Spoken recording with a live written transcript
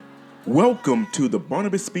Welcome to the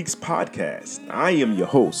Barnabas Speaks podcast. I am your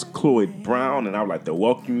host, Cloyd Brown, and I would like to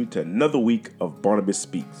welcome you to another week of Barnabas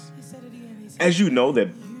Speaks. As you know, that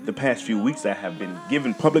the past few weeks I have been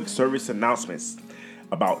giving public service announcements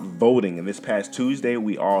about voting, and this past Tuesday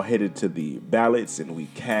we all headed to the ballots and we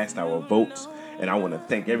cast our votes. And I want to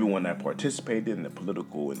thank everyone that participated in the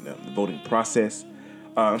political and the voting process.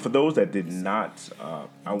 And for those that did not,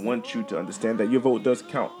 I want you to understand that your vote does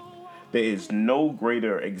count. There is no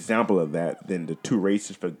greater example of that than the two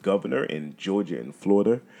races for governor in Georgia and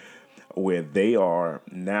Florida, where they are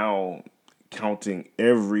now counting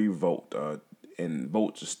every vote, and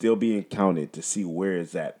votes are still being counted to see where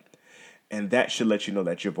it's at. And that should let you know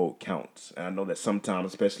that your vote counts. And I know that sometimes,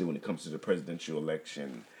 especially when it comes to the presidential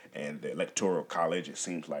election and the electoral college, it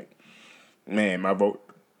seems like, man, my vote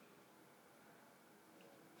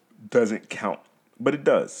doesn't count. But it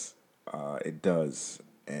does. It does.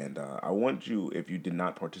 And I want you, if you did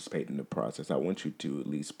not participate in the process, I want you to at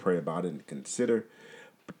least pray about it and consider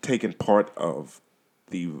taking part of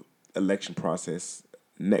the election process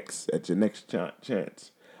at your next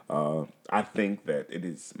chance. I think that it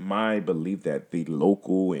is my belief that the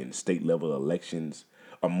local and state level elections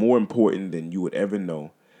are more important than you would ever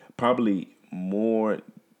know. Probably more,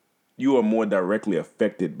 you are more directly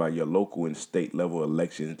affected by your local and state level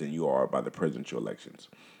elections than you are by the presidential elections.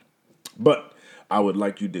 But I would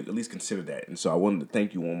like you to at least consider that. And so I wanted to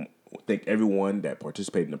thank everyone that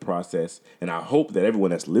participated in the process. And I hope that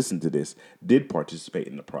everyone that's listened to this did participate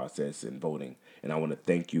in the process in voting. And I want to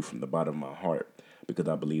thank you from the bottom of my heart because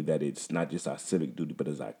I believe that it's not just our civic duty, but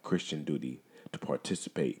it's our Christian duty to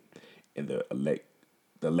participate in the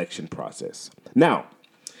election process. Now,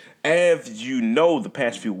 as you know, the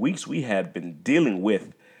past few weeks we have been dealing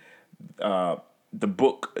with the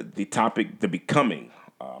book, the topic, The Becoming.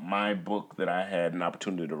 My book that I had an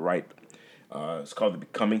opportunity to write. It's called The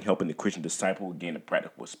Becoming, Helping the Christian Disciple Gain a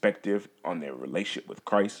Practical Perspective on Their Relationship with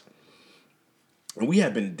Christ. And we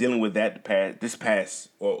have been dealing with that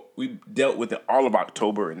we dealt with it all of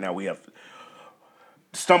October, and now we have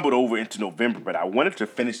stumbled over into November. But I wanted to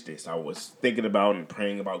finish this. I was thinking about and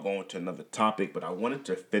praying about going to another topic, but I wanted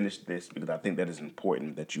to finish this because I think that is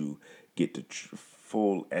important that you get the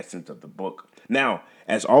full essence of the book. Now,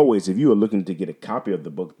 as always, if you are looking to get a copy of the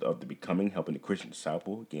book of The Becoming, Helping the Christian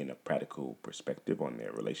Disciple Gain a Practical Perspective on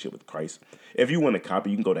Their Relationship with Christ, if you want a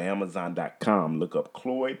copy, you can go to Amazon.com, look up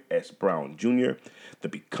Cloyd S. Brown Jr., The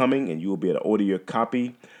Becoming, and you will be able to order your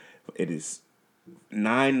copy. It is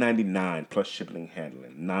 $9.99 plus shipping and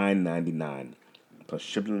handling. $9.99 plus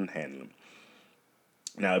shipping and handling.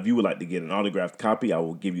 Now, if you would like to get an autographed copy, I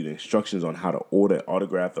will give you the instructions on how to order an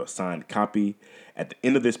autographed or signed copy at the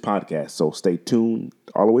end of this podcast. So stay tuned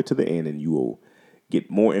all the way to the end and you will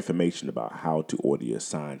get more information about how to order your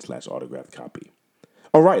signed/autographed copy.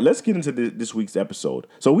 All right, let's get into this week's episode.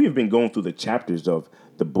 So we have been going through the chapters of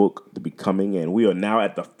the book, The Becoming, and we are now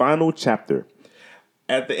at the final chapter.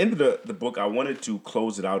 At the end of the book, I wanted to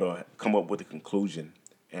close it out or come up with a conclusion,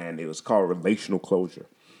 and it was called Relational Closure.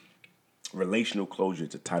 Relational Closure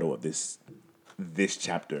is the title of this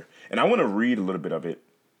chapter. And I want to read a little bit of it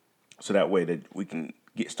so that way that we can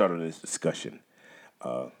get started on this discussion.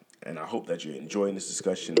 And I hope that you're enjoying this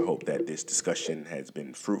discussion. I hope that this discussion has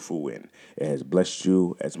been fruitful and it has blessed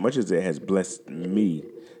you as much as it has blessed me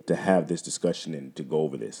to have this discussion and to go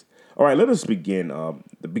over this. All right, let us begin.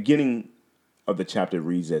 The beginning of the chapter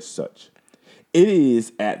reads as such. It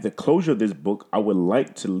is at the closure of this book, I would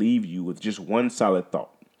like to leave you with just one solid thought.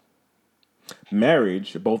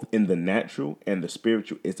 Marriage, both in the natural and the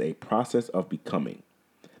spiritual, is a process of becoming.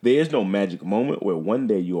 There is no magic moment where one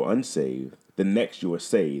day you are unsaved, the next you are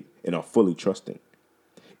saved and are fully trusting.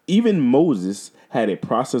 Even Moses had a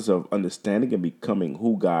process of understanding and becoming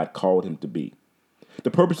who God called him to be.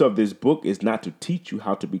 The purpose of this book is not to teach you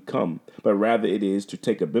how to become, but rather it is to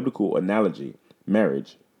take a biblical analogy,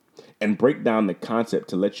 marriage, and break down the concept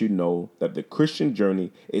to let you know that the Christian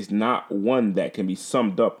journey is not one that can be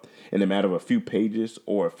summed up in a matter of a few pages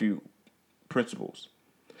or a few principles.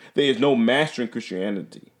 There is no mastering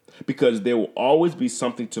Christianity because there will always be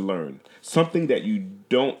something to learn, something that you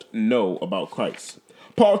don't know about Christ.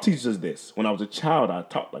 Paul teaches us this. When I was a child, I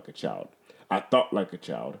talked like a child. I thought like a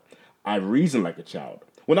child. I reasoned like a child.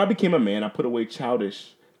 When I became a man, I put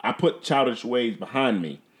childish ways behind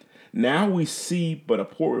me. Now we see but a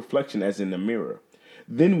poor reflection as in a mirror.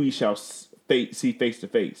 Then we shall see face to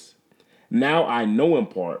face. Now I know in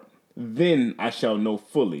part, then I shall know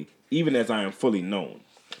fully, even as I am fully known.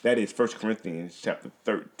 That is 1 Corinthians chapter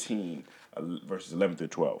 13, verses 11 through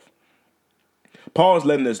 12. Paul is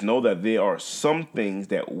letting us know that there are some things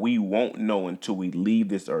that we won't know until we leave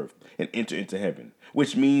this earth. and enter into heaven,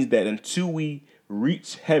 which means that until we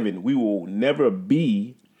reach heaven, we will never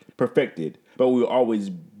be perfected, but we'll always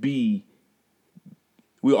be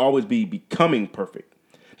becoming perfect.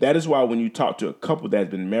 That is why when you talk to a couple that's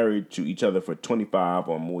been married to each other for 25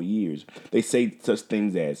 or more years, they say such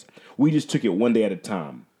things as, we just took it one day at a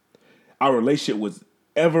time. Our relationship was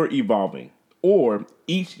ever evolving, or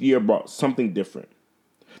each year brought something different.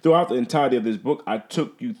 Throughout the entirety of this book, I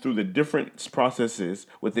took you through the different processes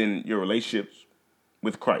within your relationships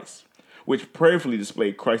with Christ, which prayerfully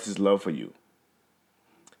displayed Christ's love for you.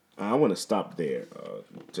 I want to stop there.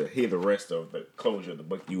 To hear the rest of the closure of the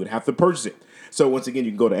book, you would have to purchase it. So once again,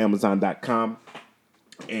 you can go to Amazon.com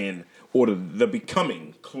and order The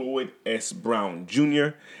Becoming, Cloyd S. Brown Jr.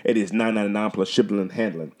 It is $9.99 plus shipping and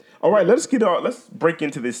handling. All right, let's break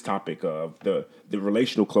into this topic of the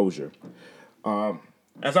relational closure.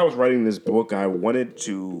 As I was writing this book, I wanted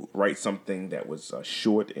to write something that was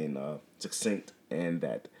short and succinct, and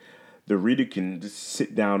that the reader can just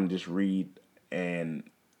sit down and just read, and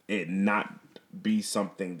it not be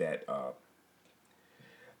something that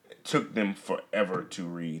took them forever to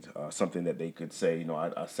read. Something that they could say,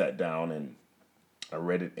 I sat down and I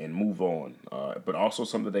read it and move on, but also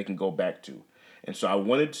something they can go back to. And so I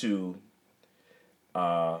wanted to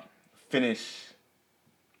finish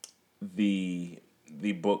the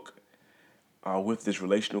book with this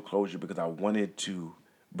relational closure because I wanted to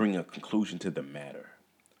bring a conclusion to the matter.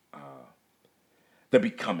 The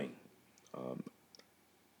becoming.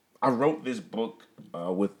 I wrote this book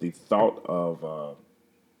with the thought of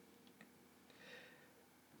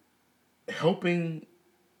helping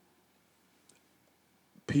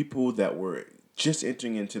people that were just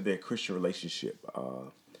entering into their Christian relationship.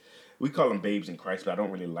 We call them babes in Christ, but I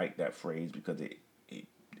don't really like that phrase because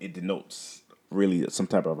it denotes really some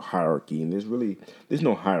type of hierarchy, and there's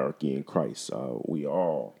no hierarchy in Christ. We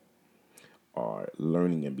all are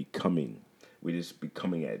learning and becoming. We're just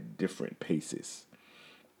becoming at different paces.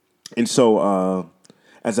 And so,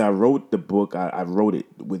 as I wrote the book, I wrote it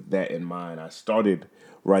with that in mind. I started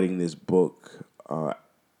writing this book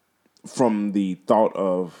from the thought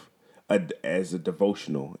of as a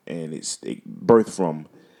devotional, and it birthed from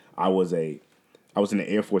I was in the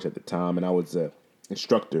Air Force at the time, and I was a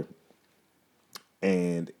instructor,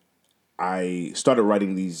 and I started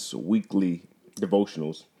writing these weekly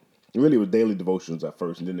devotionals. Really, it was daily devotionals at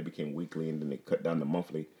first, and then it became weekly, and then they cut down to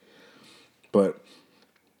monthly. But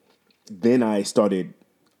then I started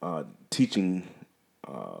teaching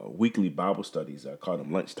weekly Bible studies. I called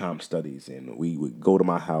them lunchtime studies, and we would go to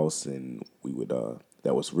my house, and we would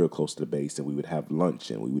that was real close to the base, and we would have lunch,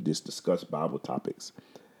 and we would just discuss Bible topics.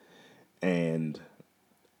 And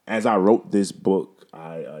as I wrote this book,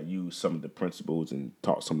 I used some of the principles and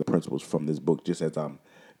taught some of the principles from this book, just as I'm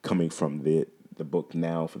coming from the book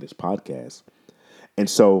now for this podcast. And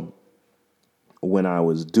so when I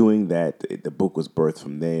was doing that, the book was birthed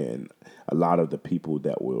from there, and a lot of the people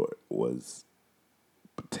that was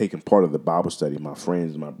taking part of the Bible study, my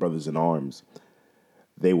friends, my brothers in arms,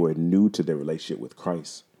 they were new to their relationship with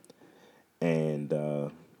Christ, and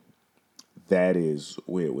that is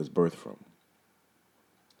where it was birthed from.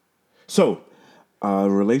 So,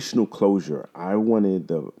 relational closure. I wanted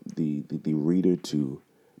the reader to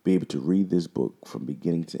be able to read this book from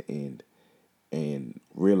beginning to end and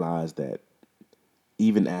realize that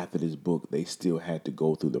even after this book, they still had to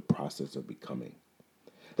go through the process of becoming.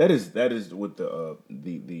 That is what the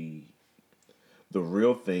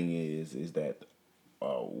real thing is that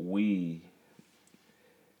we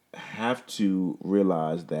have to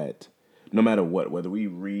realize that no matter what, whether we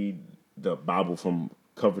read the Bible from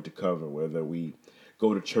cover to cover, whether we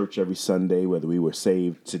go to church every Sunday, whether we were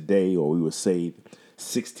saved today or we were saved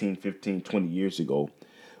 16, 15, 20 years ago,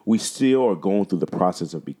 we still are going through the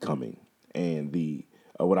process of becoming. And the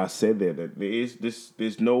what I said there, that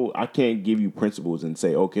there's no, I can't give you principles and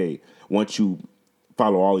say, okay, once you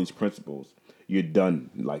follow all these principles, you're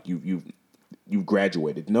done. Like you've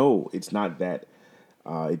graduated. No, it's not that.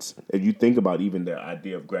 It's if you think about even the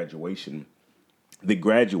idea of graduation, the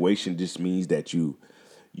graduation just means that you've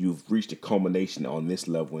reached a culmination on this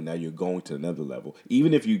level, and now you're going to another level.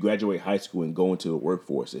 Even if you graduate high school and go into the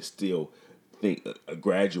workforce, it's still a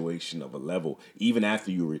graduation of a level. Even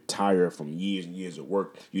after you retire from years and years of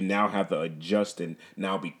work, you now have to adjust and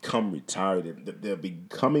now become retired. The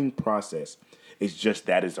becoming process is just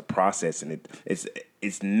that, is a process, and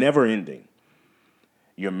it's never ending.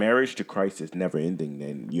 Your marriage to Christ is never ending,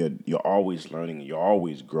 and you're always learning, you're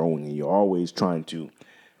always growing, and you're always trying to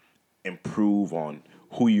improve on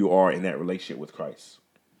who you are in that relationship with Christ.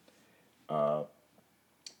 And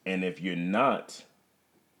if you're not,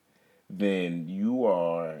 then you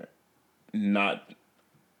are not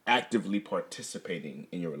actively participating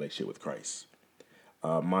in your relationship with Christ.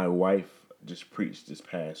 My wife just preached this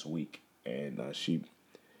past week, and she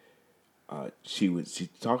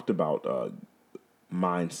talked about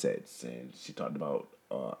mindsets, and she talked about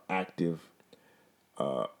active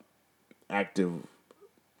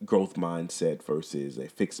growth mindset versus a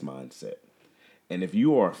fixed mindset. And if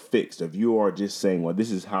you are fixed, if you are just saying, well,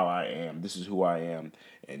 this is how I am, this is who I am,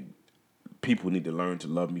 and people need to learn to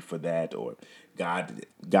love me for that, or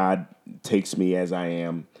God takes me as I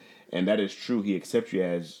am, and that is true. He accepts you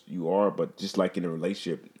as you are, but just like in a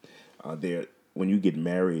relationship, there when you get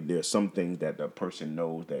married, there are some things that the person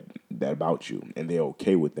knows that about you, and they're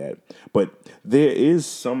okay with that. But there is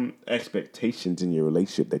some expectations in your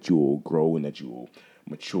relationship that you will grow and that you will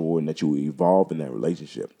mature and that you will evolve in that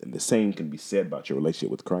relationship. And the same can be said about your relationship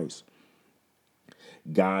with Christ.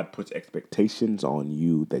 God puts expectations on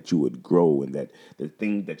you that you would grow, and that the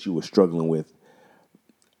thing that you were struggling with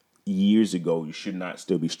years ago, you should not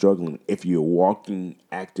still be struggling if you're walking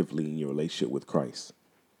actively in your relationship with Christ.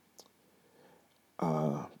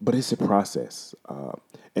 But it's a process.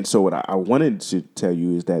 And so what I wanted to tell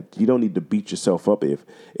you is that you don't need to beat yourself up if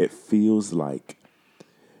it feels like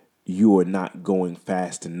you are not going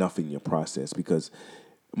fast enough in your process, because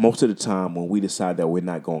most of the time when we decide that we're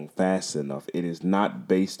not going fast enough, it is not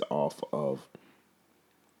based off of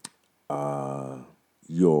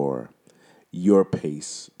your your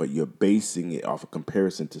pace, but you're basing it off a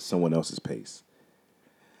comparison to someone else's pace.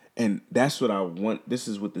 And that's what I want. This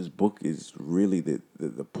is what this book is really the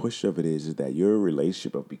push of it is that your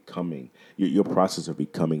relationship of becoming, your process of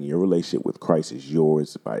becoming, your relationship with Christ is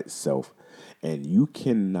yours by itself. And you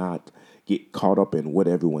cannot get caught up in what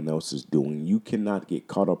everyone else is doing. You cannot get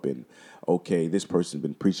caught up in, okay, this person's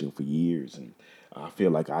been preaching for years and I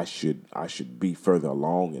feel like I should be further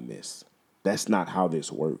along in this. That's not how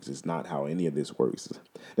this works. It's not how any of this works.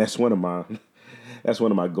 That's one of my that's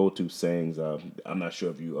one of my go-to sayings. I'm not sure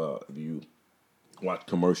if you watch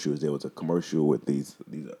commercials. There was a commercial with these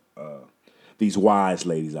wise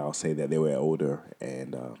ladies. I'll say that they were older,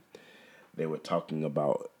 and they were talking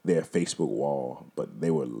about their Facebook wall, but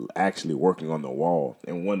they were actually working on the wall.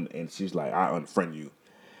 And she's like, "I unfriend you,"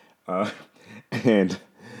 and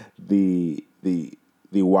the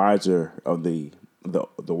wiser of the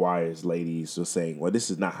wise ladies were saying, "Well, this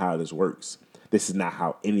is not how this works. This is not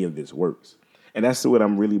how any of this works." And that's what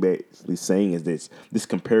I'm really basically saying is this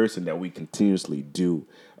comparison that we continuously do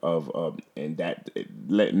and that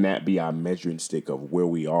letting that be our measuring stick of where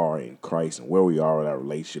we are in Christ and where we are in our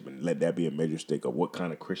relationship, and let that be a measuring stick of what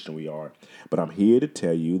kind of Christian we are. But I'm here to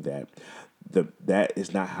tell you that that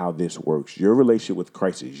is not how this works. Your relationship with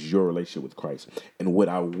Christ is your relationship with Christ. And what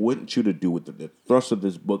I want you to do with the thrust of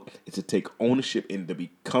this book is to take ownership in the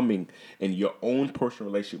becoming in your own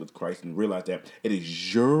personal relationship with Christ, and realize that it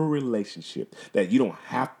is your relationship, that you don't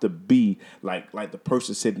have to be like the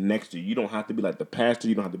person sitting next to you. You don't have to be like the pastor.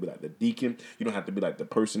 You don't have to be like the deacon. You don't have to be like the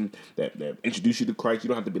person that introduced you to Christ. You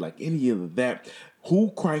don't have to be like any of that.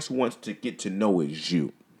 Who Christ wants to get to know is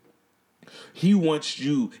you. He wants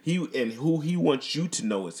you, who he wants you to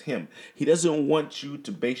know is him. He doesn't want you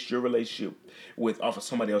to base your relationship off of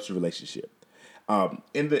somebody else's relationship.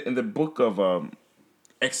 In the book of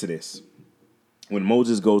Exodus, when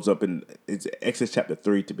Moses goes up in it's Exodus chapter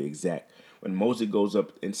 3 to be exact, when Moses goes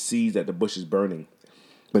up and sees that the bush is burning,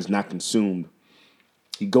 but it's not consumed,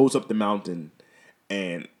 he goes up the mountain,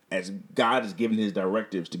 and as God is giving his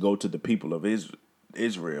directives to go to the people of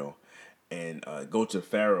Israel, and go to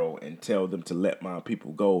Pharaoh and tell them to let my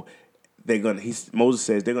people go, Moses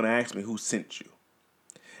says they're gonna ask me who sent you.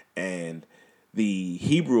 And the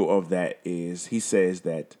Hebrew of that is, he says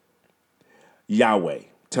that Yahweh,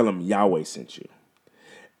 tell them Yahweh sent you.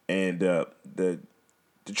 And the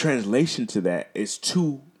translation to that is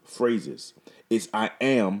two phrases. It's I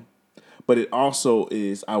am, but it also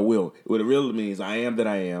is I will. What it really means, I am that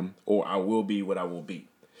I am, or I will be what I will be.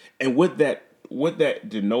 And what that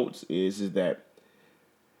denotes is that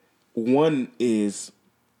one is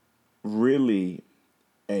really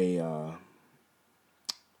a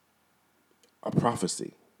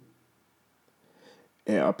prophecy.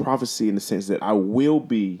 And a prophecy in the sense that I will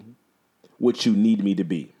be what you need me to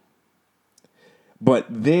be. But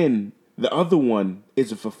then the other one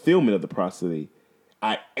is a fulfillment of the prophecy.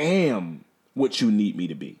 I am what you need me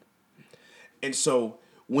to be. And so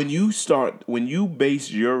when you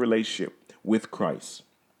base your relationship with Christ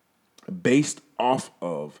based off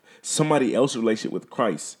of somebody else's relationship with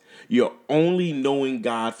Christ, you're only knowing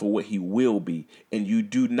God for what he will be, and you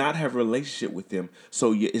do not have a relationship with him.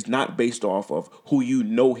 So it's not based off of who you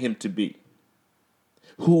know him to be,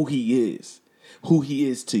 who he is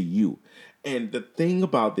to you. And the thing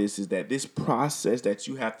about this is that this process that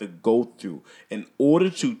you have to go through in order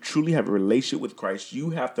to truly have a relationship with Christ, you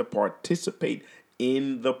have to participate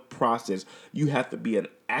in the process. You have to be an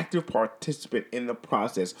active participant in the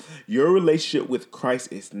process. Your relationship with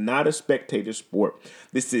Christ is not a spectator sport.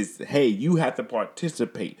 This is, hey, you have to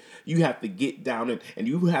participate. You have to get down and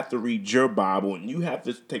you have to read your Bible, and you have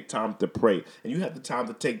to take time to pray, and you have the time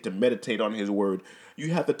to take to meditate on his word.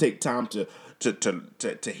 You have to take time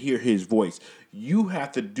to hear his voice. You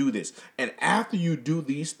have to do this. And after you do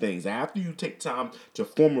these things, after you take time to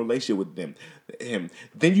form a relationship with him,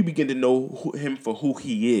 then you begin to know him for who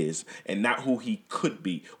he is and not who he could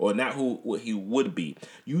be or not who he would be.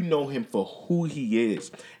 You know him for who he is.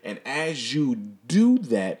 And as you do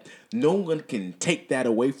that, no one can take that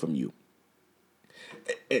away from you.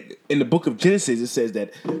 In the book of Genesis, it says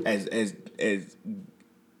that as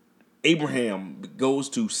Abraham goes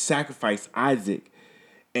to sacrifice Isaac,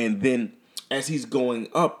 and then as he's going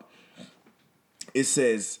up, it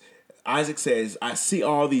says, Isaac says, I see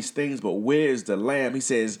all these things, but where's the lamb? He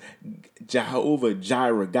says, Jehovah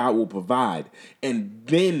Jireh, God will provide. And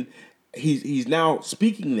then he's now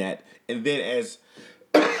speaking that, and then as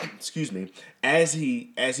excuse me, as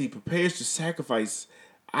he prepares to sacrifice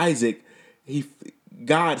Isaac,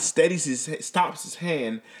 God stops his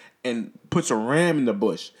hand and puts a ram in the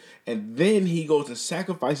bush. And then he goes and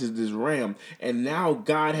sacrifices this ram. And now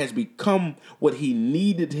God has become what he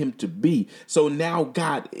needed him to be. So now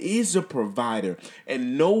God is a provider.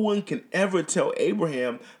 And no one can ever tell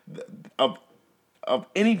Abraham of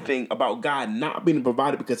anything about God not being a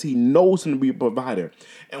provider, because he knows him to be a provider.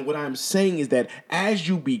 And what I'm saying is that as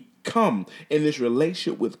you become in this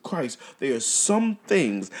relationship with Christ, there are some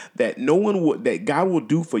things that that God will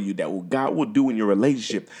do for you, God will do in your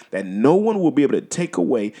relationship, that no one will be able to take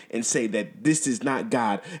away and say that this is not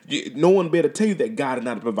God. No one will be able to tell you that God is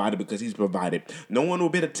not a provider because he's provided. No one will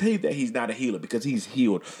be able to tell you that he's not a healer because he's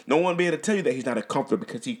healed. No one will be able to tell you that he's not a comforter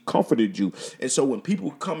because he comforted you. And so when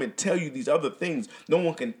people come and tell you these other things, no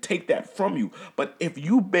one can take that from you. But if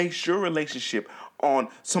you base your relationship on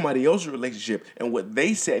somebody else's relationship and what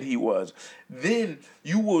they said he was, then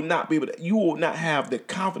you will not have the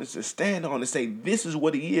confidence to stand on and say, this is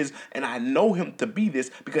what he is, and I know him to be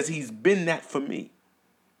this because he's been that for me.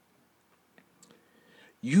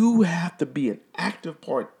 You have to be an active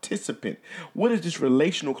participant. What is this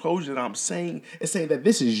relational closure that I'm saying? It's saying that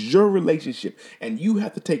this is your relationship and you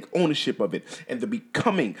have to take ownership of it. And the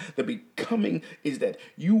becoming is that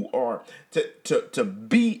you are to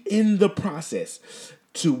be in the process,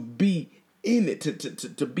 to be in it,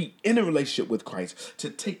 to be in a relationship with Christ,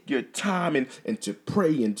 to take your time and to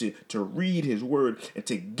pray and to read his word and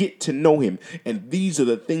to get to know him. And these are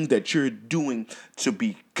the things that you're doing to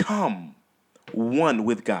become one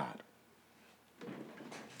with God.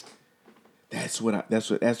 That's what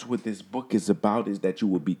this book is about, is that you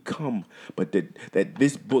will become, but that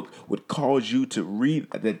this book would cause you to read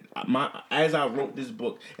as I wrote this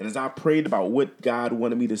book and as I prayed about what God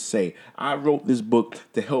wanted me to say, I wrote this book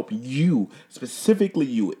to help you, specifically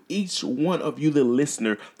you, each one of you, the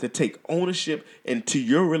listener, to take ownership into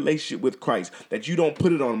your relationship with Christ, that you don't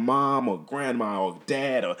put it on mom or grandma or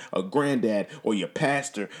dad or granddad or your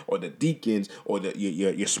pastor or the deacons or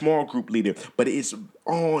your small group leader, but it's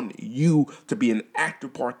on you to be an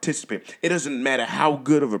active participant. It doesn't matter how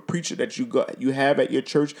good of a preacher that you have at your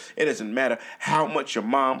church. It doesn't matter how much your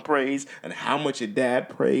mom prays and how much your dad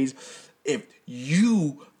prays. If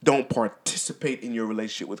you don't participate in your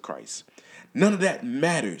relationship with Christ, none of that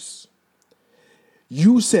matters.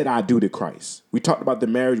 You said I do to Christ. We talked about the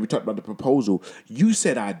marriage. We talked about the proposal. You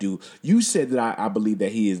said I do. You said that I believe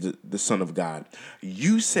that he is the Son of God.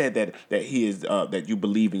 You said that he is that you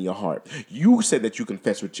believe in your heart. You said that you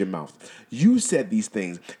confess with your mouth. You said these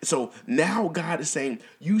things. So now God is saying,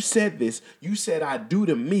 you said this. You said I do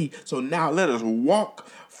to me. So now let us walk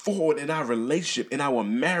forward in our relationship, in our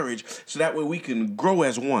marriage, so that way we can grow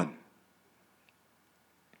as one.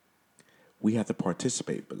 We have to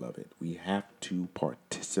participate, beloved. We have to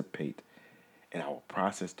participate in our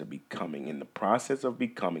process to becoming. And the process of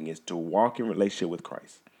becoming is to walk in relationship with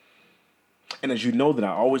Christ. And as you know, that I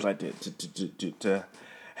always like to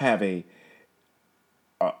have an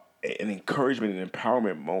encouragement and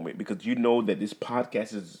empowerment moment, because you know that this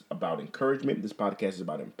podcast is about encouragement. This podcast is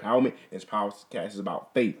about empowerment. This podcast is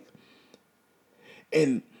about faith.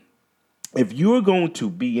 And if you're going to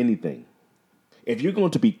be anything, if you're going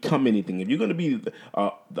to become anything, if you're going to be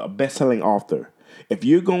the best-selling author, if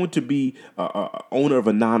you're going to be owner of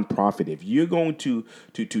a nonprofit, if you're going to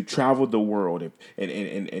travel the world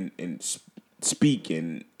and speak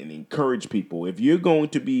and encourage people, if you're going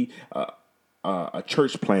to be a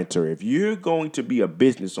church planter, if you're going to be a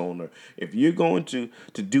business owner, if you're going to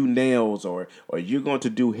do nails, or you're going to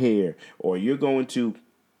do hair, or you're going to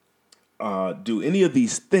do any of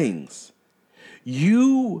these things,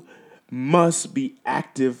 you must be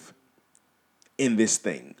active in this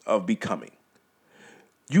thing of becoming.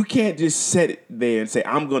 You can't just set it there and say,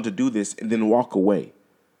 I'm going to do this, and then walk away.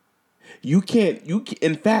 In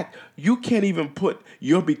fact, you can't even put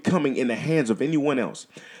your becoming in the hands of anyone else.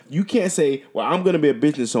 You can't say, well, I'm going to be a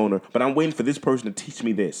business owner, but I'm waiting for this person to teach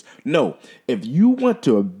me this. No, if you want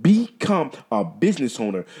to become a business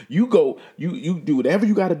owner, you do whatever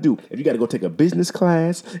you got to do. If you got to go take a business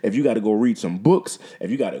class, if you got to go read some books,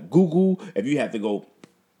 if you got to Google, if you have to go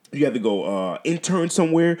intern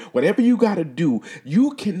somewhere, whatever you got to do.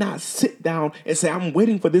 You cannot sit down and say, I'm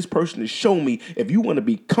waiting for this person to show me. If you want to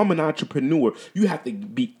become an entrepreneur, you have to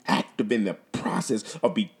be active in the process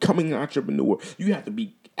of becoming an entrepreneur. You have to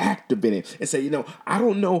be active in it and say, I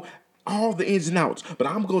don't know all the ins and outs, but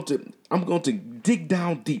I'm going to dig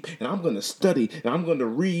down deep, and I'm going to study, and I'm going to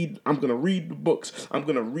read the books. I'm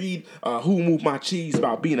going to read Who Moved My Cheese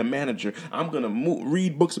about being a manager. I'm going to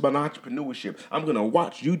read books about entrepreneurship. I'm going to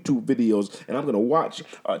watch YouTube videos, and I'm going to watch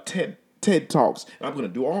TED Talks, and I'm going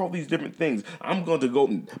to do all these different things. I'm going to go,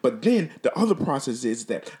 but then the other process is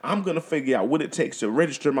that I'm going to figure out what it takes to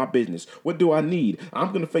register my business. What do I need? I'm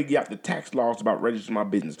going to figure out the tax laws about registering my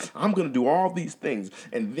business. I'm going to do all these things,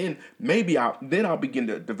 and then maybe I'll begin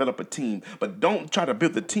to develop a team. But don't try to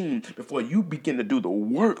build the team before you begin to do the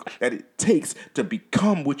work that it takes to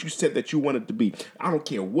become what you said that you wanted to be. I don't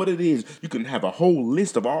care what it is. You can have a whole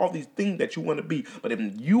list of all these things that you want to be, but if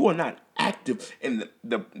you are not active in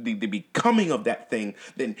the becoming of that thing,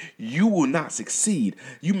 then you will not succeed.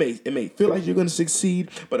 It may feel like you're going to succeed,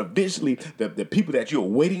 but eventually the people that you're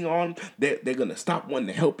waiting on, they're going to stop wanting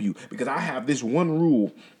to help you, because I have this one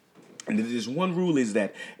rule, and this one rule is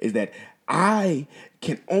that I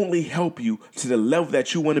can only help you to the level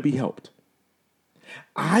that you want to be helped.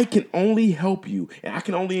 I can only help you, and I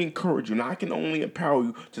can only encourage you, and I can only empower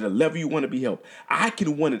you to the level you want to be helped. I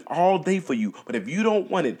can want it all day for you, but if you don't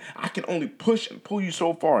want it, I can only push and pull you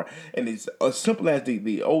so far. And it's as simple as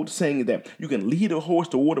the old saying that you can lead a horse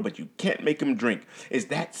to water, but you can't make him drink. It's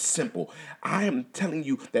that simple. I am telling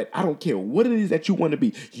you that I don't care what it is that you want to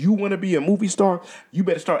be. You want to be a movie star? You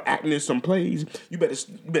better start acting in some plays. You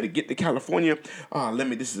better get to California.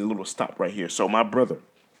 This is a little stop right here. So my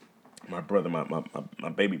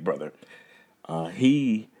baby brother,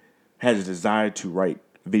 he has a desire to write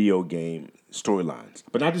video game storylines,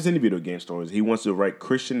 but not just any video game stories. He wants to write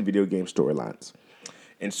Christian video game storylines.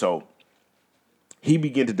 And so he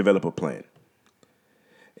began to develop a plan.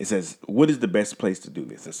 It says, what is the best place to do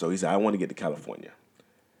this? And so he said, I want to get to California.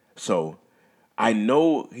 So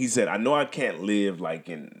he said, I know I can't live like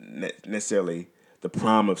in necessarily the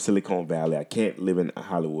prime of Silicon Valley. I can't live in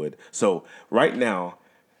Hollywood. So right now,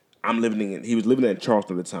 he was living in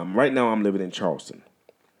Charleston at the time. Right now, I'm living in Charleston.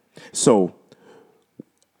 So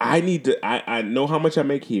I know how much I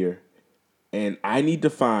make here, and I need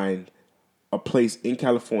to find a place in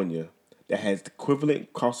California that has the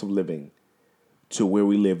equivalent cost of living to where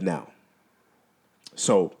we live now.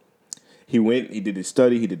 So he did his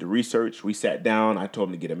study, he did the research. We sat down. I told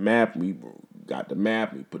him to get a map. We got the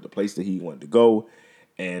map. We put the place that he wanted to go,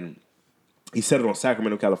 and he set it on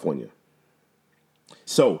Sacramento, California.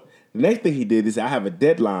 So the next thing he did is I have a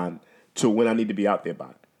deadline to when I need to be out there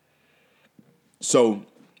by. So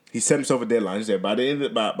he set himself a deadline. He said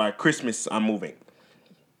by Christmas I'm moving.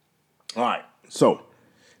 All right. So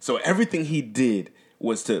everything he did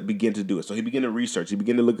was to begin to do it. So he began to research. He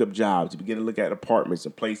began to look up jobs. He began to look at apartments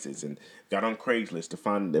and places, and got on Craigslist to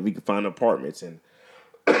find that we could find apartments, and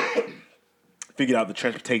figured out the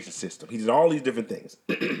transportation system. He did all these different things.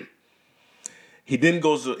 He then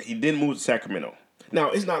move to Sacramento.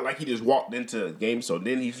 Now, it's not like he just walked into a game. So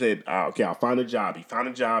then he said, okay, I'll find a job. He found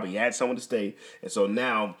a job. He had someone to stay. And so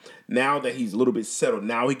now that he's a little bit settled,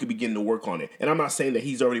 now he could begin to work on it. And I'm not saying that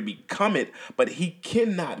he's already become it, but he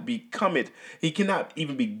cannot become it. He cannot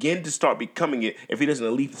even begin to start becoming it if he doesn't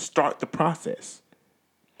at least start the process.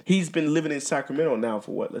 He's been living in Sacramento now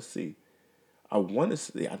for what? Let's see. I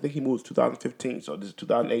think he moved 2015. So this is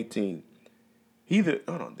 2018. Did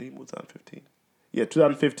he move 2015? Yeah,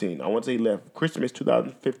 2015. I want to say he left Christmas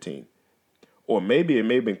 2015. Or maybe it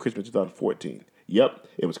may have been Christmas 2014. Yep,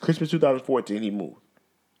 it was Christmas 2014 he moved.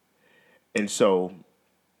 And so,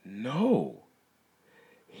 no.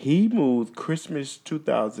 He moved Christmas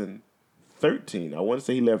 2013. I want to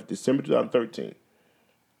say he left December 2013.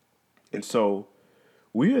 And so,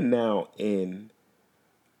 we are now in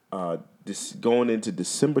going into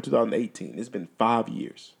December 2018. It's been 5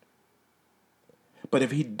 years. But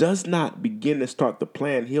if he does not begin to start the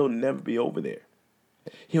plan, he'll never be over there.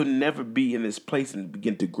 He'll never be in this place and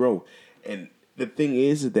begin to grow. And the thing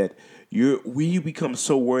is that we become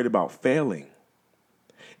so worried about failing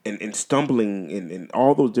and stumbling and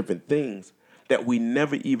all those different things that we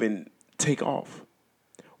never even take off.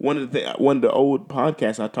 One of the old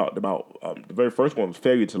podcasts I talked about, the very first one was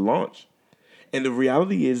failure to launch. And the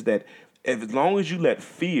reality is that as long as you let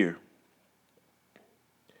fear,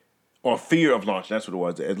 or fear of launch, that's what it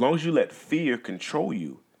was, as long as you let fear control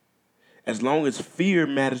you, as long as fear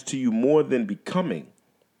matters to you more than becoming,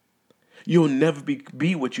 you'll never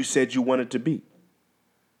be what you said you wanted to be.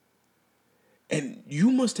 And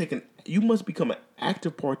you must become an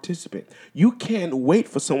active participant. You can't wait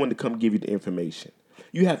for someone to come give you the information.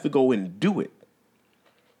 You have to go and do it.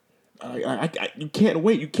 You can't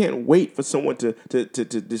wait. You can't wait for someone to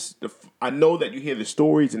this. I know that you hear the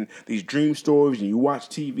stories and these dream stories, and you watch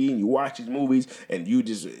TV and you watch these movies, and you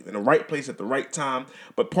just in the right place at the right time.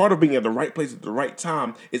 But part of being at the right place at the right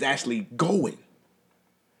time is actually going.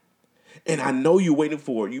 And I know you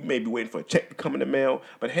may be waiting for a check to come in the mail,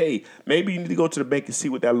 but hey, maybe you need to go to the bank and see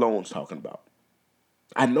what that loan's talking about.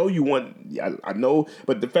 I know you want, I know,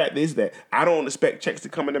 but the fact is that I don't expect checks to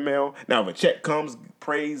come in the mail. Now, if a check comes,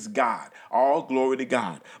 praise God. All glory to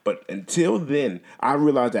God. But until then, I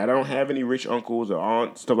realize that I don't have any rich uncles or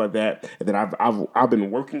aunts, stuff like that, and that I've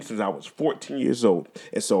been working since I was 14 years old.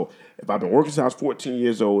 And so if I've been working since I was 14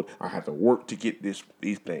 years old, I have to work to get these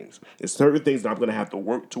things. There's certain things that I'm going to have to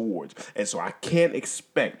work towards. And so I can't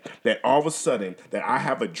expect that all of a sudden that I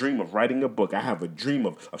have a dream of writing a book. I have a dream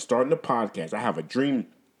of starting a podcast. I have a dream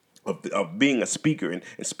of being a speaker and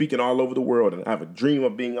speaking all over the world. And I have a dream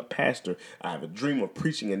of being a pastor. I have a dream of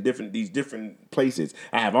preaching in these different places.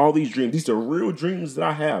 I have all these dreams. These are real dreams that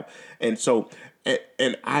I have. And so,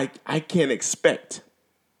 and I can't expect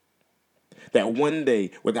that one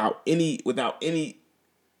day without any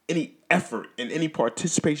effort and any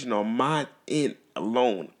participation on my end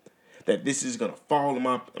alone, that this is going to fall on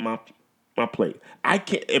my plate. I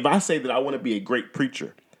can't, if I say that I want to be a great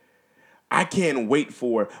preacher, I can't wait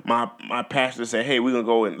for my pastor to say, "Hey, we're gonna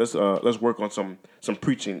go and let's work on some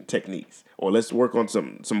preaching techniques, or let's work on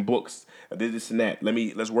some books, this and that.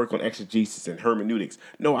 Let's work on exegesis and hermeneutics."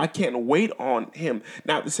 No, I can't wait on him.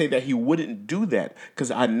 Not to say that he wouldn't do that,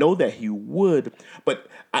 because I know that he would. But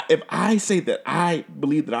if I say that I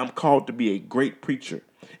believe that I'm called to be a great preacher,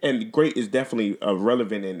 and great is definitely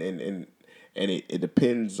relevant and it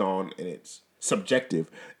depends on, and it's subjective,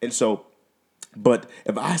 and so. But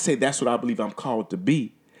if I say that's what I believe I'm called to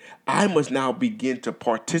be, I must now begin to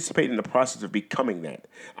participate in the process of becoming that.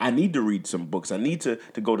 I need to read some books. I need to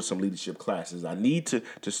go to some leadership classes. I need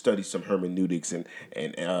to study some hermeneutics and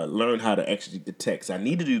learn how to exegete the text. I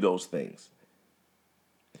need to do those things.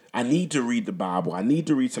 I need to read the Bible. I need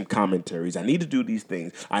to read some commentaries. I need to do these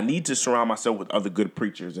things. I need to surround myself with other good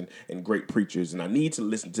preachers and great preachers. And I need to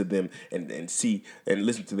listen to them and see and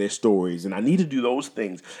listen to their stories. And I need to do those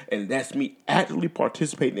things. And that's me actively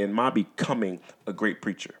participating in my becoming a great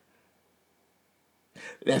preacher.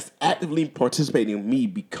 That's actively participating in me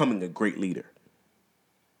becoming a great leader.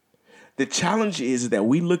 The challenge is that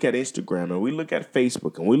we look at Instagram and we look at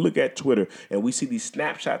Facebook and we look at Twitter and we see these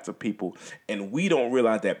snapshots of people, and we don't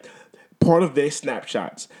realize that part of their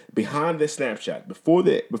snapshots, behind their snapshot, before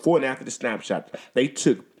and after the snapshot, they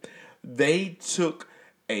took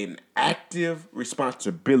an active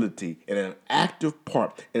responsibility and an active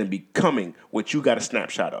part in becoming what you got a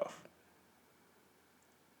snapshot of.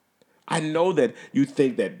 I know that you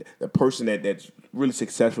think that the person that's really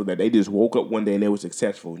successful, that they just woke up one day and they were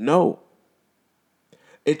successful. No.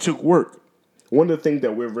 It took work. One of the things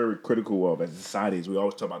that we're very critical of as a society is we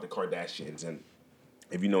always talk about the Kardashians. And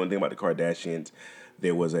if you know anything about the Kardashians,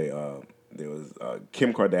 there was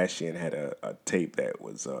Kim Kardashian had a tape that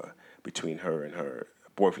was between her and her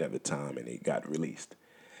boyfriend at the time, and it got released.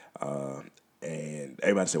 And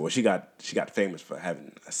everybody said, well, she got famous for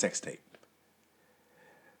having a sex tape.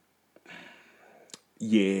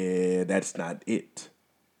 Yeah, that's not it.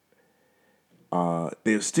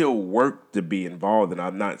 There's still work to be involved, and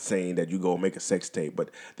I'm not saying that you go make a sex tape, but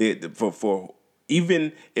for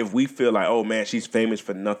even if we feel like, oh man, she's famous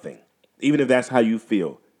for nothing, even if that's how you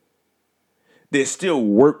feel, there's still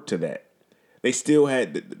work to that. They still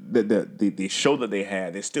had the show that they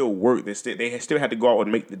had. They still worked. They still had to go out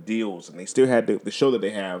and make the deals, and they still had the show that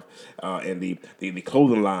they have, and the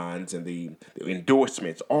clothing lines and the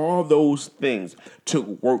endorsements. All those things took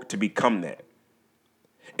work to become that.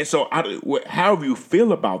 And so, however you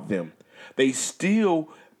feel about them, they still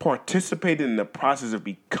participated in the process of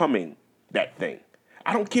becoming that thing.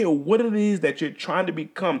 I don't care what it is that you're trying to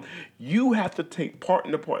become. You have to take part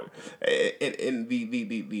in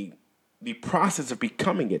the process of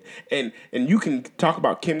becoming it. And you can talk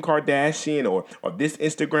about Kim Kardashian or this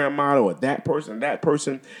Instagram model or that person, that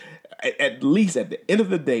person. At least at the end of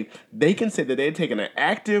the day, they can say that they're taking an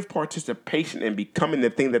active participation in becoming the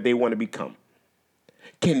thing that they want to become.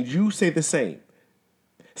 Can you say the same?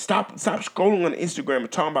 Stop scrolling on Instagram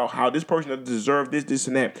and talking about how this person doesn't deserve this, this,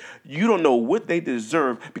 and that. You don't know what they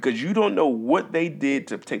deserve because you don't know what they did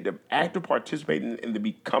to take the active participation in the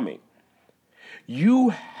becoming. You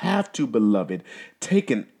have to, beloved, take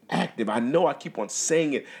an active. I know I keep on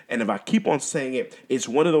saying it, and if I keep on saying it, it's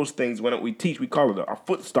one of those things when we teach, we call it a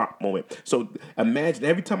foot stop moment. So imagine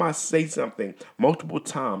every time I say something multiple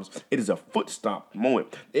times, it is a foot stop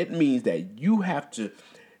moment. It means that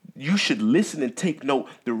you should listen and take note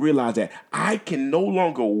to realize that I can no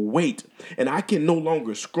longer wait and I can no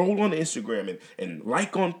longer scroll on Instagram and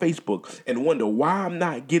like on Facebook and wonder why I'm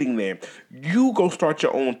not getting there. You go start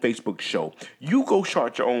your own Facebook show. You go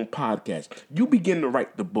start your own podcast. You begin to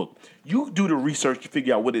write the book. You do the research to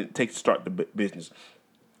figure out what it takes to start the business.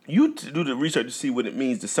 You do the research to see what it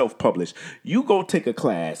means to self-publish. You go take a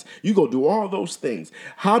class. You go do all those things.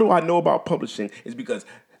 How do I know about publishing? Is because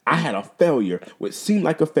I had a failure, which seemed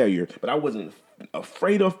like a failure, but I wasn't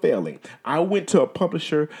afraid of failing. I went to a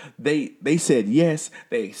publisher. They said yes.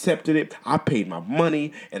 They accepted it. I paid my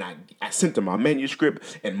money, and I sent them my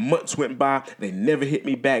manuscript, and months went by. They never hit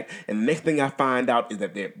me back. And the next thing I find out is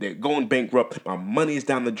that they're going bankrupt. My money is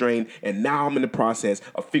down the drain, and now I'm in the process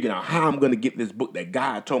of figuring out how I'm going to get this book that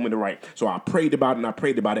God told me to write. So I prayed about it, and I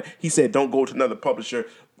prayed about it. He said, don't go to another publisher.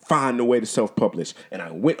 Find a way to self-publish. And I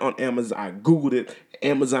went on Amazon. I Googled it.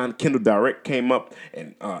 Amazon Kindle Direct came up,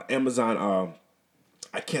 and Amazon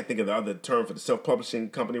I can't think of the other term for the self-publishing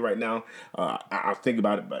company right now. I'll think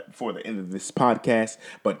about it before the end of this podcast.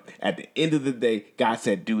 But at the end of the day, God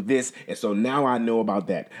said, do this. And so now I know about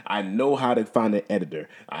that. I know how to find an editor.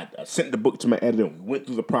 I sent the book to my editor. We went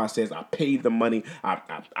through the process. I paid the money.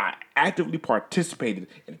 I actively participated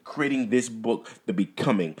in creating this book, The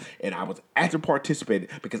Becoming. And I was actively participating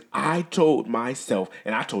because I told myself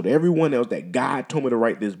and I told everyone else that God told me to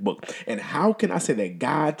write this book. And how can I say that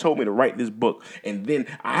God told me to write this book and then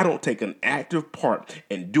I don't take an active part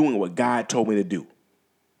in doing what God told me to do?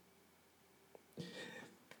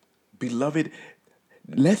 Beloved,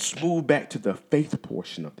 let's move back to the faith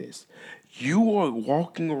portion of this. You are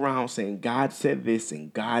walking around saying God said this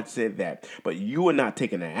and God said that, but you are not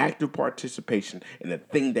taking an active participation in the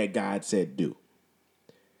thing that God said do.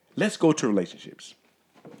 Let's go to relationships.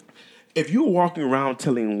 If you're walking around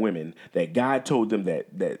telling women that God told them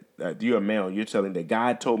that you're a male, you're telling that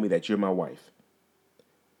God told me that you're my wife.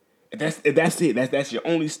 That's it. That's your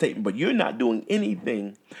only statement. But you're not doing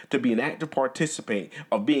anything to be an active participant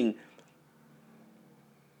of being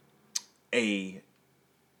a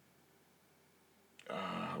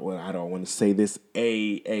well, I don't want to say this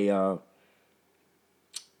a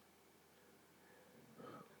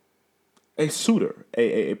suitor,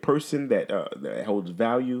 a person that holds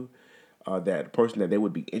value, that person that they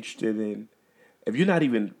would be interested in. If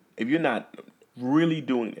you're not really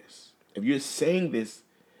doing this, if you're saying this,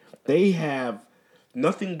 they have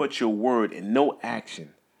nothing but your word and no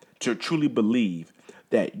action to truly believe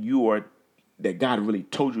that that God really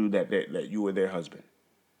told you that you were their husband,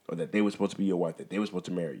 or that they were supposed to be your wife, that they were supposed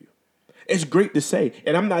to marry you. It's great to say,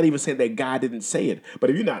 and I'm not even saying that God didn't say it,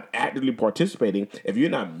 but if you're not actively participating, if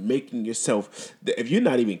you're not making yourself, if you're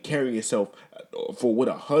not even carrying yourself for what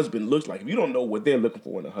a husband looks like, if you don't know what they're looking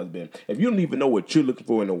for in a husband, if you don't even know what you're looking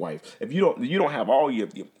for in a wife, if you don't have all your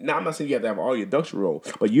now I'm not saying you have to have all your ducks rolled,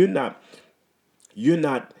 but you're not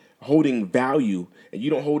holding value, and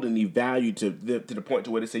you don't hold any value to the point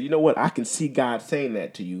to where they say, you know what, I can see God saying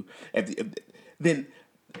that to you. Then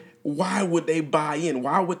why would they buy in?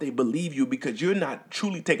 Why would they believe you? Because you're not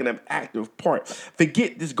truly taking an active part.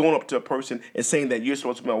 Forget this going up to a person and saying that you're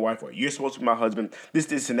supposed to be my wife or you're supposed to be my husband,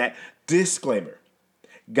 this, and that. Disclaimer.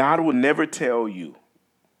 God will never tell you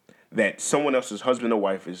that someone else's husband or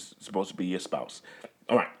wife is supposed to be your spouse.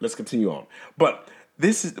 All right, let's continue on. But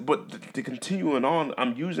to continuing on,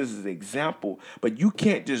 I'm using this as an example, but you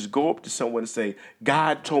can't just go up to someone and say,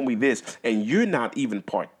 God told me this, and you're not even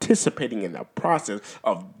participating in the process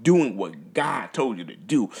of doing what God told you to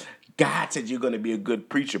do. God said you're going to be a good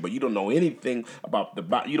preacher, but you don't know anything about the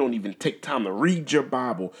Bible. You don't even take time to read your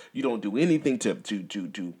Bible. You don't do anything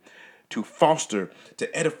to foster,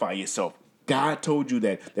 to edify yourself. God told you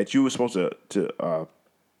that you were supposed to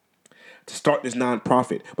to start this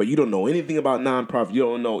nonprofit, but you don't know anything about nonprofit. You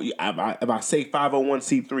don't know. If I say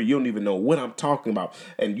 501c3, you don't even know what I'm talking about.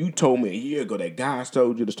 And you told me a year ago that God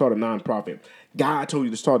told you to start a nonprofit. God told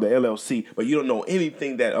you to start the LLC, but you don't know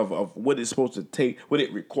anything that of what it's supposed to take, what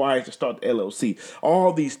it requires to start the LLC.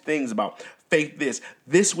 All these things about faith,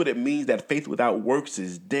 this what it means that faith without works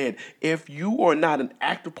is dead. If you are not an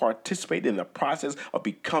active participant in the process of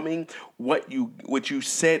becoming what you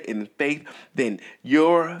said in faith, then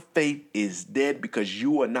your faith is dead because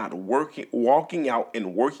you are not walking out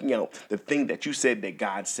and working out the thing that you said that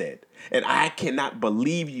God said. And I cannot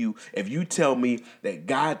believe you if you tell me that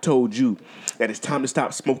God told you that it's time to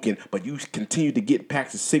stop smoking, but you continue to get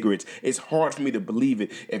packs of cigarettes. It's hard for me to believe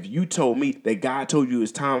it. If you told me that God told you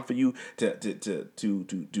it's time for you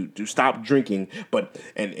to stop drinking, but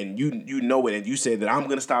and you know it, and you said that I'm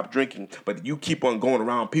gonna stop drinking, but you keep on going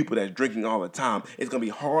around people that's drinking all the time, it's gonna be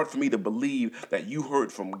hard for me to believe that you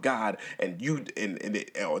heard from God and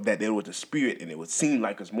or that there was a spirit and it would seem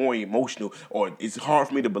like it's more emotional, or it's hard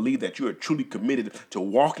for me to believe that you are truly committed to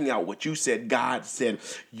walking out what you said God said.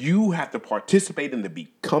 You have to participate in the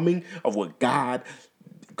becoming of what God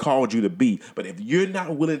called you to be. But if you're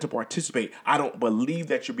not willing to participate, I don't believe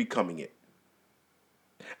that you're becoming it.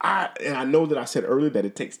 I know that I said earlier that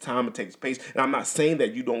it takes time, it takes pace, and I'm not saying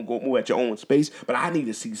that you don't go move at your own space, but I need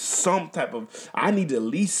to see I need to at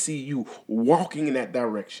least see you walking in that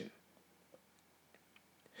direction.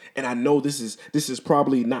 And I know this is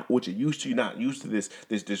probably not what you're used to. You're not used to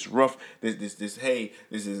this rough hey,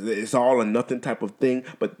 this is it's all or nothing type of thing.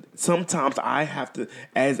 But sometimes I have to,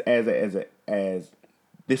 as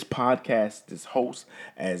this podcast, this host,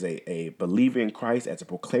 as a believer in Christ, as a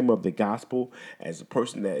proclaimer of the gospel, as a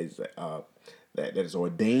person that is that is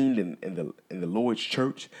ordained in the Lord's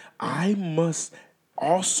church, I must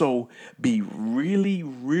also be really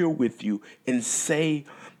real with you and say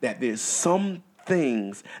that there's some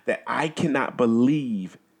things that I cannot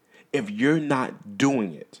believe if you're not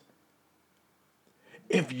doing it.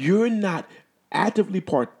 If you're not actively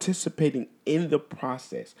participating in the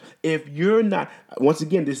process, if you're not, once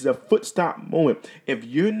again, this is a foot stop moment. If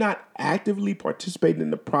you're not actively participating in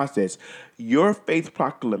the process, your faith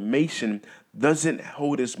proclamation doesn't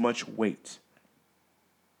hold as much weight.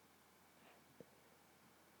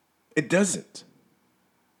 It doesn't.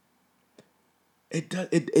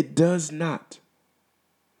 It does not.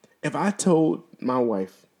 If I told my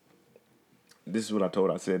wife, this is what I told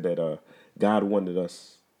her. I said that God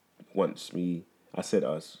wants me, I said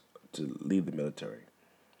us, to leave the military.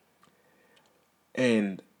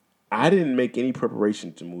 And I didn't make any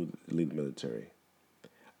preparation to leave the military.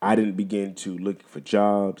 I didn't begin to look for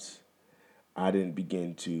jobs. I didn't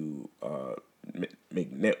begin to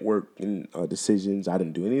make networking decisions. I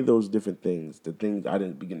didn't do any of those different things. The things I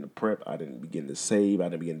didn't begin to prep. I didn't begin to save. I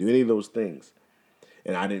didn't begin to do any of those things.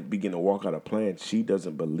 And I didn't begin to walk out a plan. She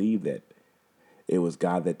doesn't believe that it was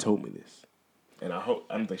God that told me this. And I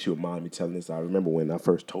don't think she would mind me telling this. I remember when I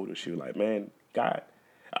first told her, she was like, man, God,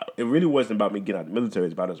 it really wasn't about me getting out of the military.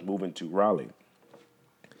 It's about us moving to Raleigh.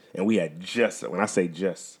 And we had when I say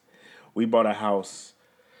just, we bought a house.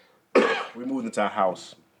 We moved into a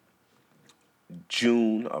house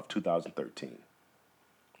June of 2013.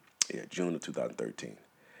 Yeah, June of 2013.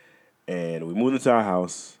 And we moved into our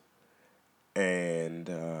house, and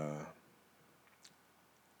I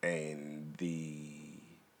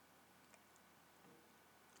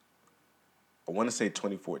want to say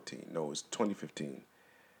 2014. No, it was 2015.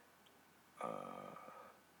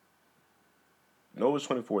 No, it was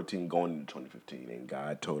 2014 going into 2015, and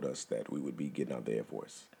God told us that we would be getting out of the Air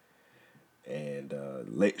Force. And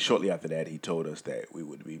shortly after that, he told us that we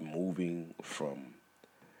would be moving from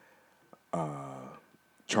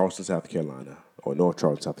Charleston, South Carolina, or North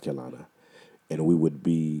Charleston, South Carolina, and we would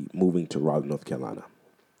be moving to Raleigh, North Carolina.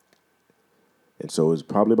 And so it was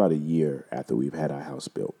probably about a year after we've had our house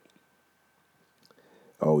built.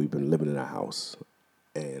 Oh, we've been living in our house.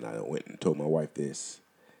 And I went and told my wife this,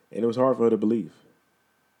 and it was hard for her to believe.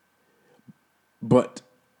 But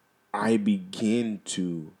I began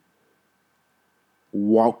to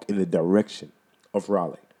walk in the direction of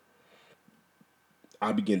Raleigh.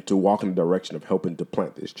 I began to walk in the direction of helping to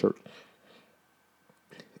plant this church.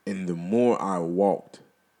 And the more I walked,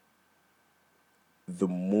 the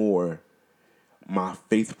more my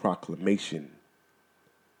faith proclamation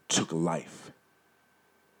took life.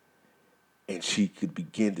 And she could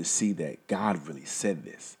begin to see that God really said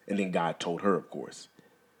this. And then God told her, of course.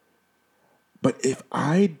 But if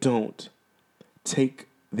I don't take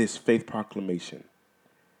this faith proclamation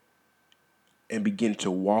and begin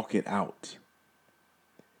to walk it out,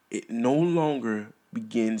 it no longer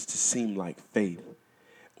begins to seem like faith,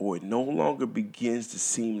 or it no longer begins to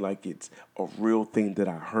seem like it's a real thing that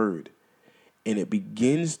I heard, and it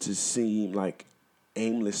begins to seem like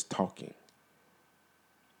aimless talking.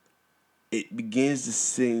 It begins to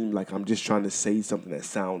seem like I'm just trying to say something that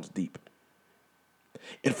sounds deep.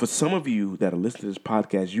 And for some of you that are listening to this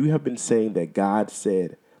podcast, you have been saying that God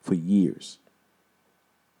said for years,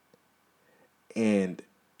 and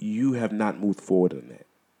you have not moved forward on that.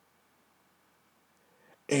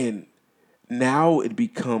 And now it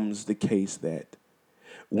becomes the case that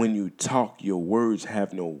when you talk, your words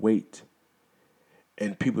have no weight,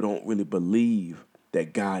 and people don't really believe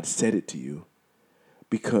that God said it to you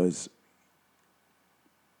because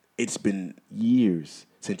it's been years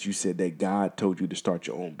since you said that God told you to start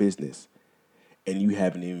your own business, and you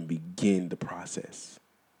haven't even begun the process.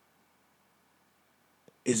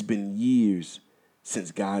 It's been years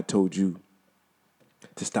since God told you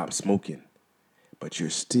to stop smoking, but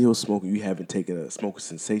you're still smoking. You haven't taken a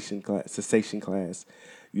smoking cessation class.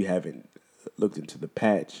 You haven't looked into the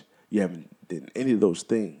patch. You haven't done any of those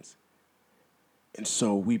things. And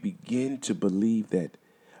so we begin to believe that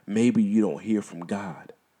maybe you don't hear from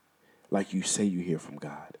God like you say you hear from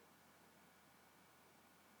God.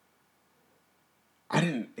 I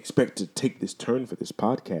didn't expect to take this turn for this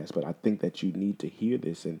podcast, but I think that you need to hear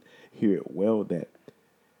this and hear it well, that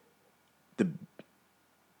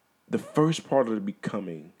the first part of the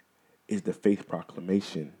becoming is the faith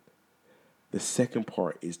proclamation. The second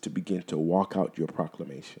part is to begin to walk out your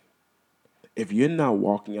proclamation. If you're not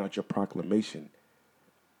walking out your proclamation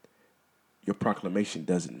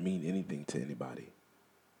doesn't mean anything to anybody.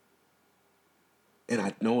 And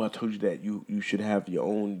I know I told you that you should have your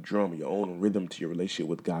own drum, your own rhythm to your relationship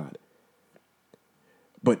with God.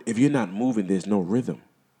 But if you're not moving, there's no rhythm.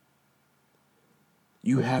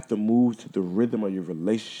 You have to move to the rhythm of your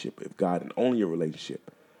relationship with God, and only your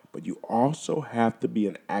relationship. But you also have to be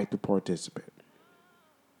an active participant.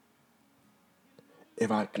 If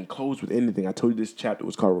I can close with anything, I told you this chapter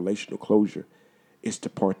was called Relational Closure. It's to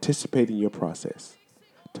participate in your process,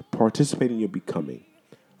 to participate in your becoming.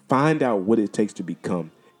 Find out what it takes to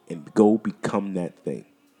become and go become that thing.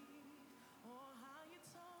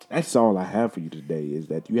 That's all I have for you today, is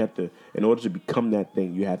that you have to, in order to become that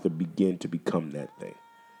thing, you have to begin to become that thing.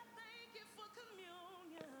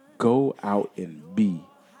 Go out and be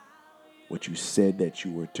what you said that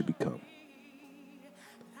you were to become.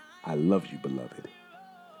 I love you, beloved.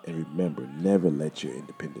 And remember, never let your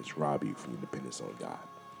independence rob you from your dependence on God.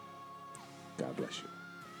 God bless you.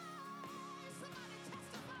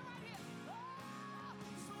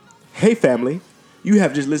 Hey, family. You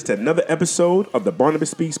have just listened to another episode of the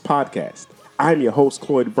Barnabas Speaks podcast. I'm your host,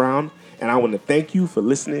 Cloyd Brown, and I want to thank you for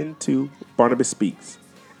listening to Barnabas Speaks.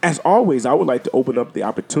 As always, I would like to open up the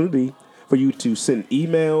opportunity for you to send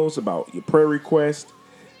emails about your prayer requests,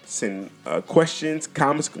 send questions,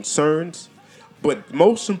 comments, concerns. But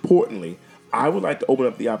most importantly, I would like to open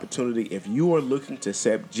up the opportunity, if you are looking to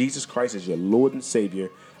accept Jesus Christ as your Lord and Savior,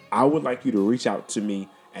 I would like you to reach out to me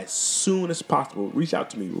as soon as possible. Reach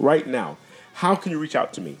out to me right now. How can you reach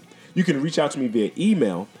out to me? You can reach out to me via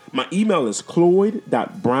email. My email is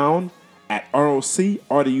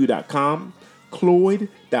cloyd.brown@rocrdu.com.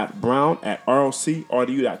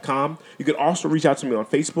 Cloyd.brown@rocrdu.com. You can also reach out to me on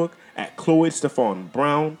Facebook at Cloyd Stephon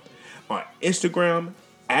Brown, on Instagram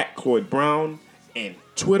at Cloyd Brown, and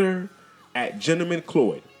Twitter at Gentleman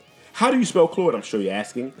Cloyd. How do you spell Cloyd? I'm sure you're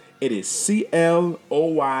asking. It is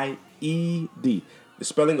Cloyed. The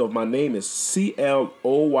spelling of my name is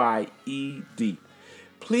Cloyed.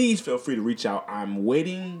 Please feel free to reach out. I'm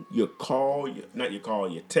waiting your call, your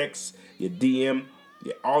text, your DM,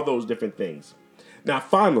 all those different things. Now,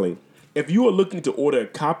 finally, if you are looking to order a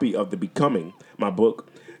copy of The Becoming, my book,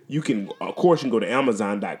 you can go to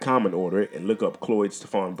Amazon.com and order it and look up Cloyd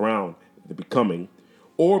Stephon Brown, The Becoming.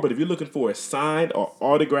 But if you're looking for a signed or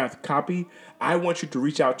autographed copy, I want you to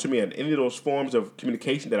reach out to me on any of those forms of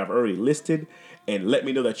communication that I've already listed and let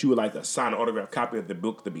me know that you would like a signed or autographed copy of the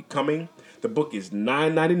book, The Becoming. The book is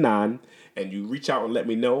 $9.99, and you reach out and let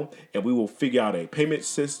me know, and we will figure out a payment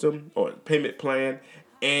system or payment plan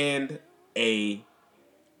and a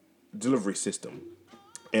delivery system.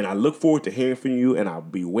 And I look forward to hearing from you, and I'll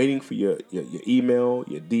be waiting for your email,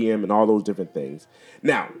 your DM, and all those different things.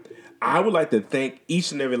 Now, I would like to thank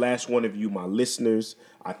each and every last one of you, my listeners.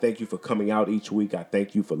 I thank you for coming out each week. I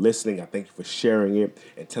thank you for listening. I thank you for sharing it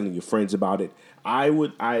and telling your friends about it. I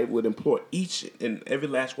would implore each and every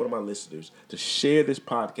last one of my listeners to share this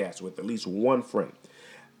podcast with at least one friend.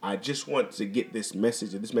 I just want to get this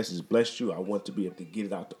message, and this message blessed you. I want to be able to get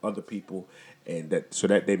it out to other people, and so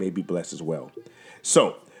that they may be blessed as well.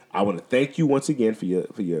 So I want to thank you once again for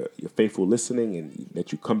your faithful listening and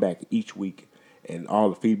that you come back each week and all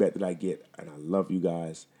the feedback that I get. And I love you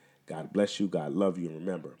guys. God bless you. God love you. And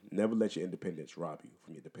remember, never let your independence rob you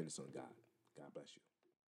from your dependence on God. God bless you.